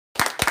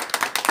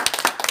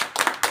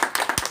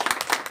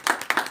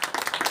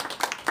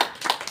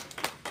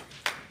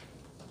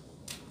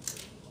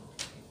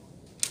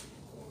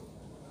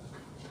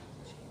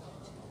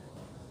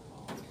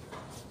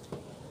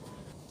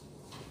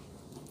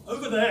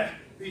there,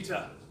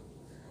 Peter,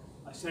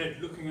 I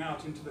said, looking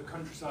out into the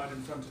countryside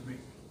in front of me.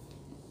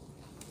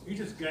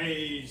 Peter's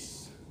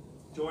gaze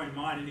joined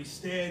mine, and he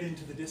stared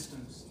into the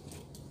distance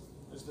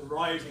as the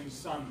rising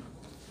sun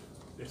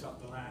lit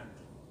up the land.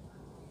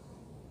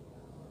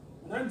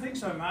 I don't think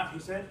so, Matt, he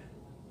said.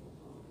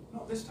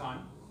 Not this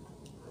time.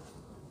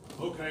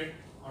 Okay,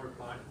 I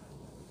replied.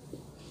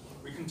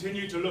 We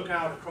continued to look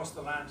out across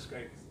the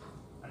landscape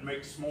and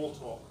make small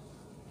talk.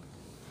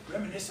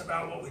 Reminisce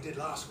about what we did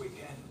last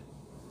weekend.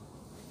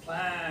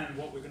 Plan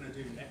what we're going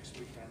to do next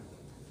weekend.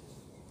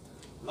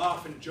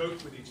 Laugh and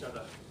joke with each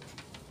other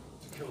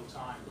to kill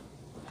time.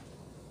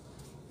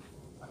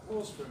 I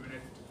paused for a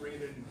minute to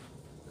breathe in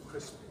the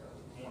crisp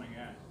morning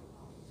air.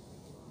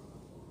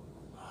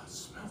 Oh, it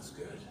smells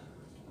good.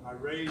 And I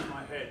raised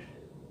my head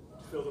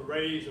to feel the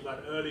rays of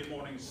that early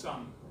morning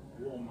sun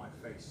warm my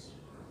face.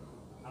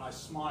 And I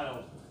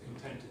smiled a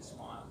contented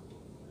smile.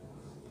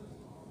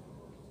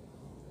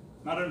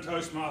 Madam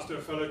Toastmaster,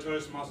 fellow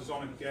Toastmasters,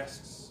 honoured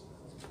guests.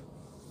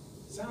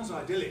 Sounds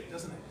idyllic,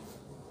 doesn't it?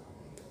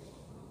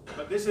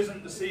 But this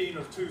isn't the scene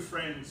of two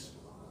friends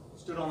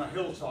stood on a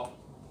hilltop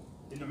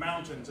in the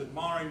mountains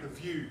admiring the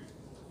view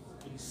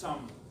in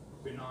some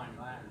benign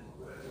land.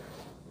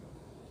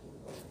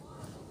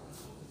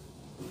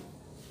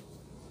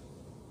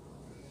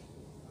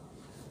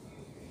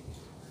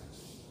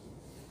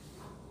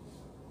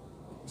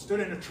 I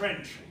stood in a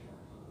trench,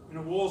 in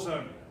a war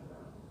zone,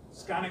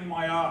 scanning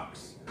my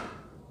arcs,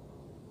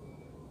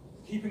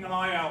 keeping an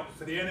eye out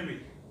for the enemy,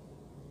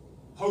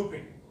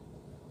 hoping,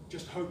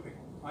 just hoping,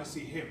 I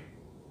see him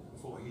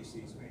before he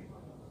sees me.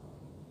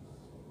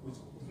 With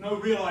no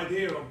real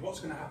idea of what's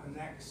going to happen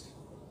next.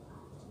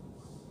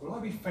 Will I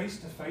be face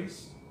to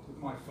face with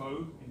my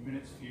foe in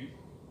minutes few?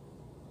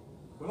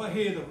 Will I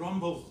hear the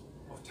rumble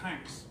of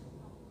tanks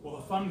or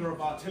the thunder of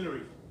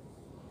artillery?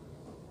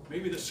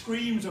 Maybe the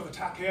screams of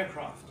attack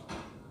aircraft?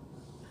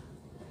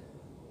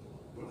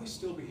 Will I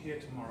still be here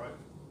tomorrow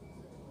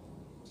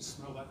to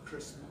smell that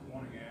crisp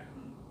morning air?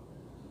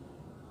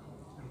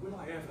 And will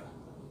I ever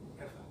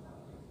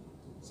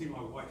see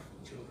my wife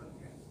and children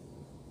again?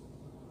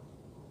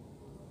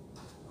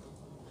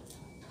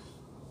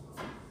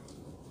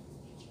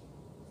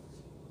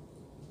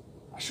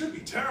 I should be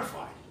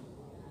terrified,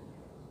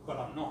 but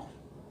I'm not.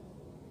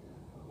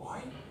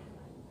 Why?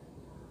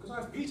 Because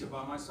I have Peter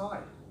by my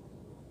side.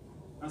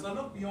 As I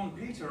look beyond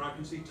Peter, I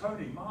can see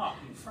Tony, Mark,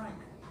 and Frank.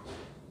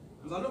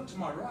 As I look to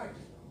my right,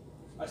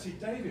 I see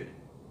David,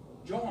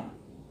 John,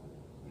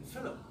 and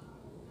Philip.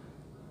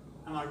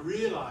 And I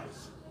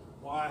realize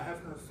why I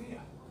have no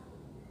fear.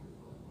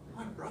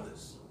 My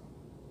brothers,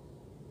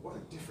 what a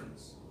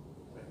difference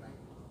they make.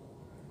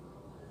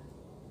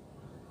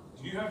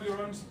 Do you have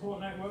your own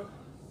support network?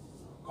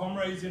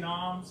 Comrades in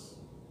arms?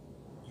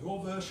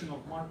 Your version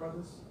of my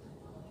brothers?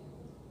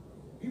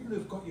 People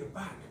who've got your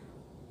back.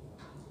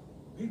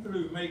 People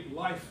who make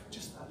life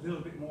just a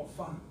little bit more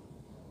fun.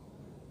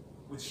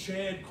 With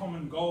shared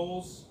common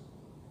goals,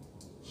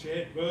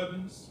 shared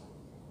burdens.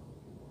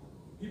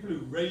 People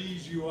who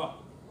raise you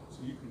up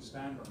so you can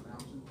stand on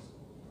mountains.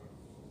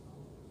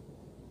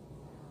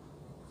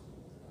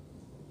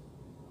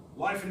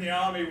 Life in the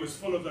army was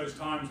full of those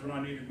times when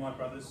I needed my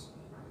brothers.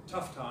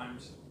 Tough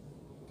times,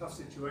 tough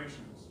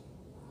situations.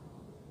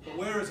 But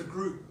where as a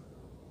group,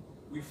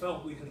 we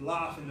felt we could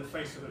laugh in the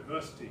face of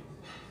adversity.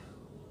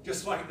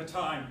 Just like the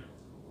time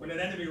when an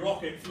enemy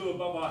rocket flew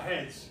above our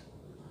heads,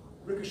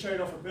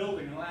 ricocheted off a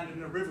building and landed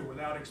in a river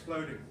without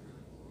exploding.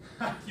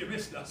 You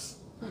missed us.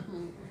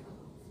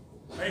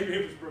 Maybe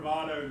it was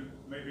bravado,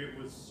 maybe it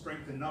was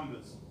strength in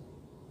numbers,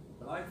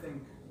 but I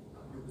think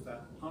it was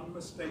that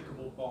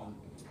unmistakable bond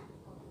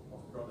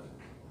of brotherhood.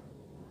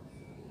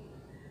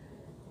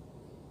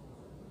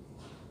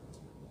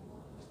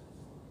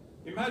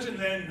 Imagine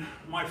then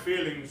my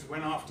feelings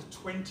when after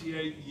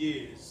 28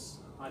 years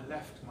I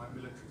left my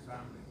military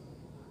family,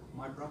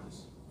 my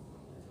brothers,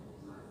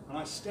 and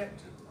I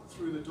stepped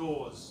through the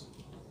doors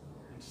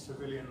into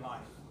civilian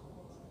life,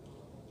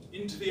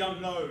 into the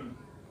unknown,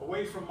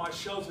 away from my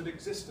sheltered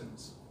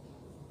existence,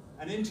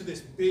 and into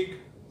this big,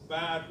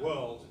 bad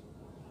world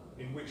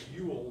in which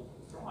you all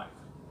thrive.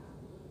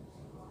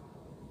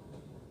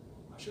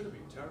 I should have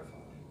been terrified,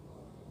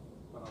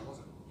 but I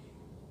wasn't.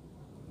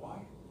 Why?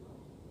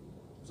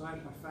 Because I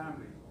had my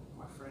family,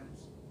 my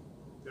friends,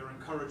 their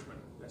encouragement,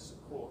 their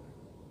support.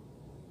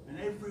 And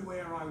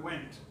everywhere I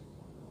went,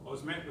 I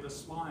was met with a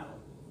smile,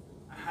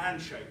 a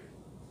handshake,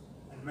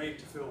 and made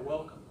to feel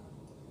welcome.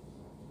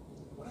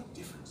 What a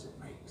difference it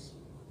makes.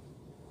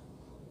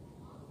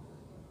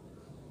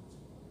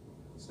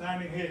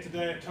 Standing here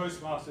today at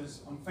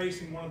Toastmasters, I'm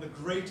facing one of the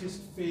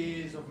greatest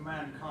fears of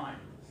mankind.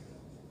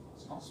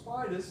 It's not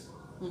spiders,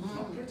 it's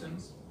not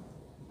kittens,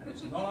 and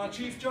it's not our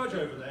chief judge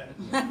over there,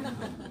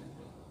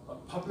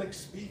 but public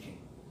speaking.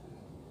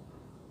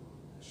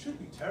 I should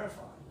be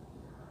terrified,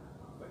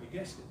 but you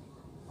guessed it,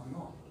 I'm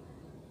not.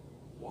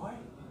 Why?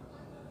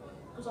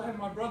 Because I have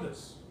my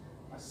brothers,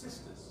 my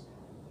sisters,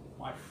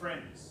 my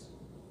friends,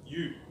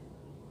 you.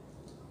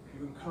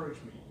 You encourage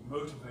me, you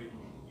motivate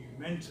me, you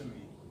mentor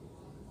me.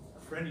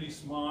 friendly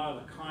smile,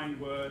 a kind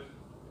word,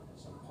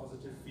 some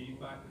positive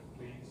feedback,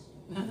 please.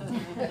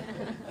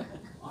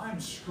 I'm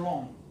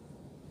strong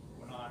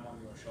when I'm on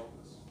your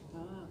shoulders.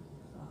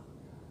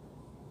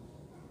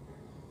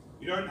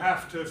 You don't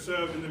have to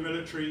serve in the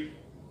military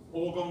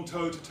or gone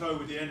toe-to-toe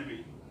with the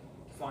enemy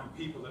to find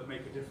people that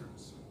make a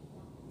difference.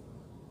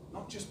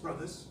 Not just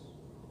brothers,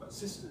 but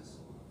sisters,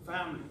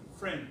 family,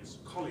 friends,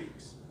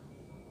 colleagues,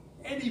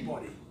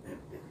 anybody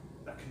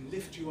that can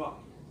lift you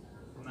up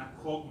from that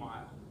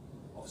quagmire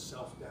of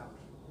self-doubt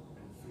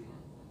and fear.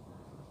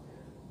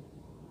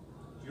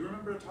 Do you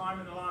remember a time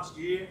in the last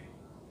year,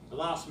 the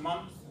last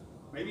month,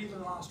 maybe even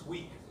the last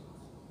week,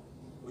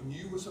 when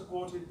you were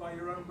supported by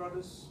your own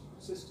brothers,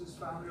 sisters,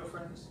 family, or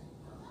friends?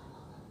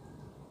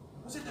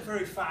 Was it the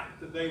very fact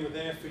that they were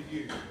there for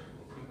you,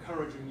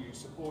 encouraging you,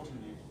 supporting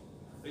you,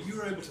 that you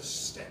were able to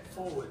step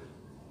forward,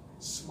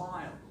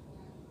 smile,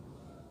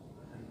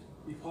 and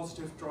be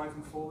positive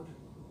driving forward?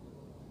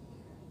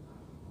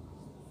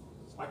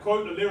 I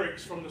quote the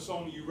lyrics from the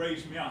song You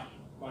Raised Me Up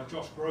by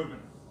Josh Groban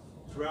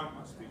throughout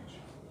my speech,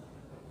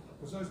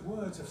 because those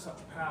words have such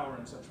power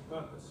and such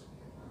purpose,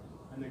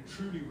 and they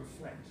truly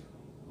reflect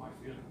my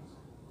feelings.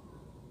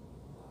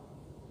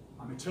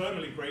 I'm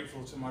eternally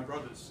grateful to my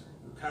brothers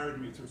who carried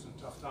me through some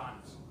tough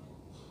times,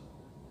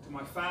 to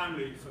my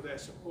family for their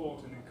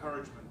support and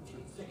encouragement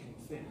through thick and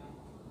thin,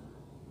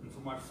 and for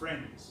my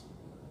friends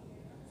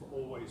for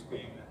always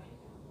being there.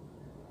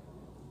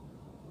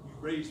 You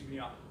raised me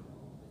up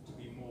to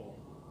be more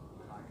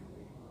than I can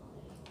be.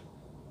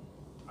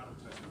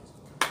 Toastmasters.